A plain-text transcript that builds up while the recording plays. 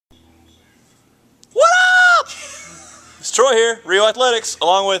It's Troy here, Rijo Athletics,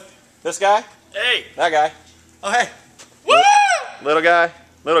 along with this guy. Hey. That guy. Oh, hey. Woo! Little guy.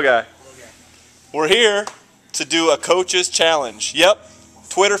 Little guy. We're here to do a coach's challenge. Yep.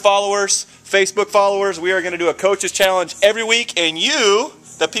 Twitter followers, Facebook followers, we are going to do a coach's challenge every week, and you,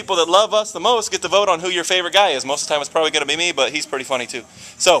 the people that love us the most, get to vote on who your favorite guy is. Most of the time it's probably going to be me, but he's pretty funny too.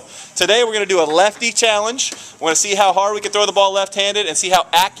 So today we're going to do a lefty challenge. We're going to see how hard we can throw the ball left-handed and see how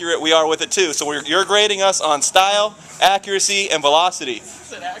accurate we are with it too. So you're grading us on style, accuracy, and velocity.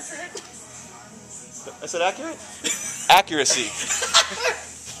 Is it accurate? I said accurate? Accuracy.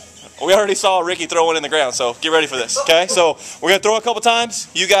 We already saw Ricky throw one in the ground, so get ready for this, okay? So we're going to throw a couple times.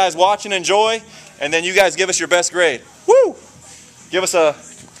 You guys watch and enjoy, and then you guys give us your best grade. Woo! Give us a...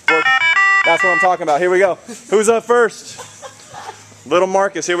 That's what I'm talking about. Here we go. Who's up first? Little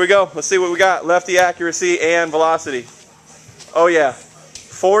Marcus. Here we go. Let's see what we got. Lefty accuracy and velocity. Oh, yeah.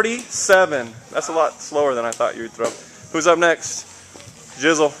 47. That's a lot slower than I thought you would throw. Who's up next?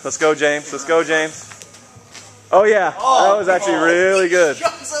 Jizzle. Let's go, James. Let's go, James. Oh, yeah. That was actually really good.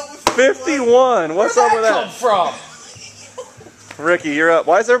 51. What's up with that? Where'd that come from? Ricky, you're up.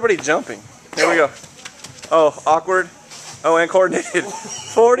 Why is everybody jumping? Here we go. Oh, awkward. Oh, and coordinated.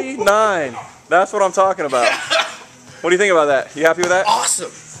 49. That's what I'm talking about. What do you think about that? You happy with that? Awesome.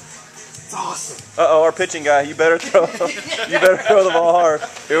 It's awesome. Uh-oh, our pitching guy. You better throw. You better throw the ball hard.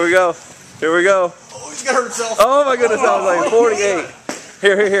 Here we go. Here we go. Oh, he's gonna hurt himself. Oh my goodness, that was like 48.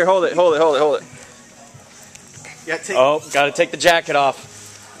 Here. Hold it. Yeah, take. Oh, got to take the jacket off.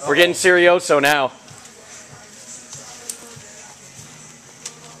 We're getting serioso now.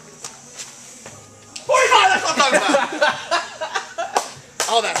 45. That's what I'm talking about.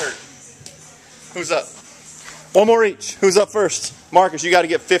 Oh, that hurt. Who's up? One more each. Who's up first? Marcus, you got to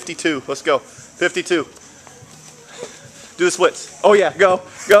get 52. Let's go. 52. Do the splits. Oh yeah, go.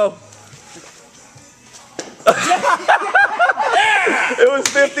 It was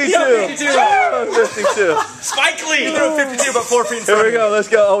 52. It was 52. Spike Lee. You threw 52, but 4 feet in front. Here we go. Let's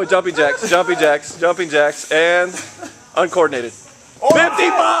go. Oh, jumping jacks, and uncoordinated.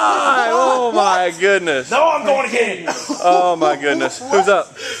 55. Oh my goodness. No, I'm going again. Oh my goodness. Who's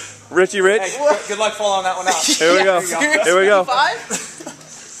up? Richie Rich. Hey, good luck falling that one out. Here we go. Here we go.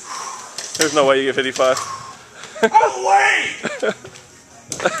 55? There's no way you get 55. Oh wait!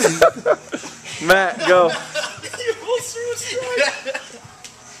 Matt, go.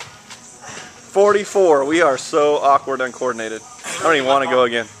 44. We are so awkward, uncoordinated. I don't even want to go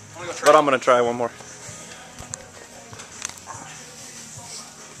again, but I'm going to try one more.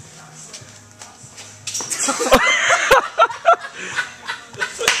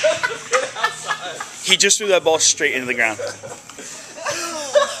 He just threw that ball straight into the ground.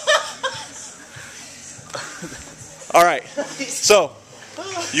 All right. So,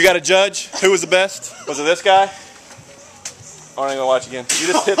 you got to judge who was the best. Was it this guy? I'm not even going to watch again. You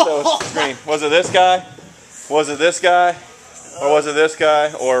just hit the screen. Was it this guy? Was it this guy? Or was it this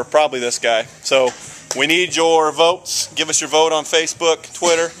guy? Or probably this guy. So, we need your votes. Give us your vote on Facebook,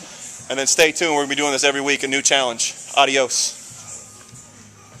 Twitter, and then stay tuned. We're going to be doing this every week, a new challenge. Adios.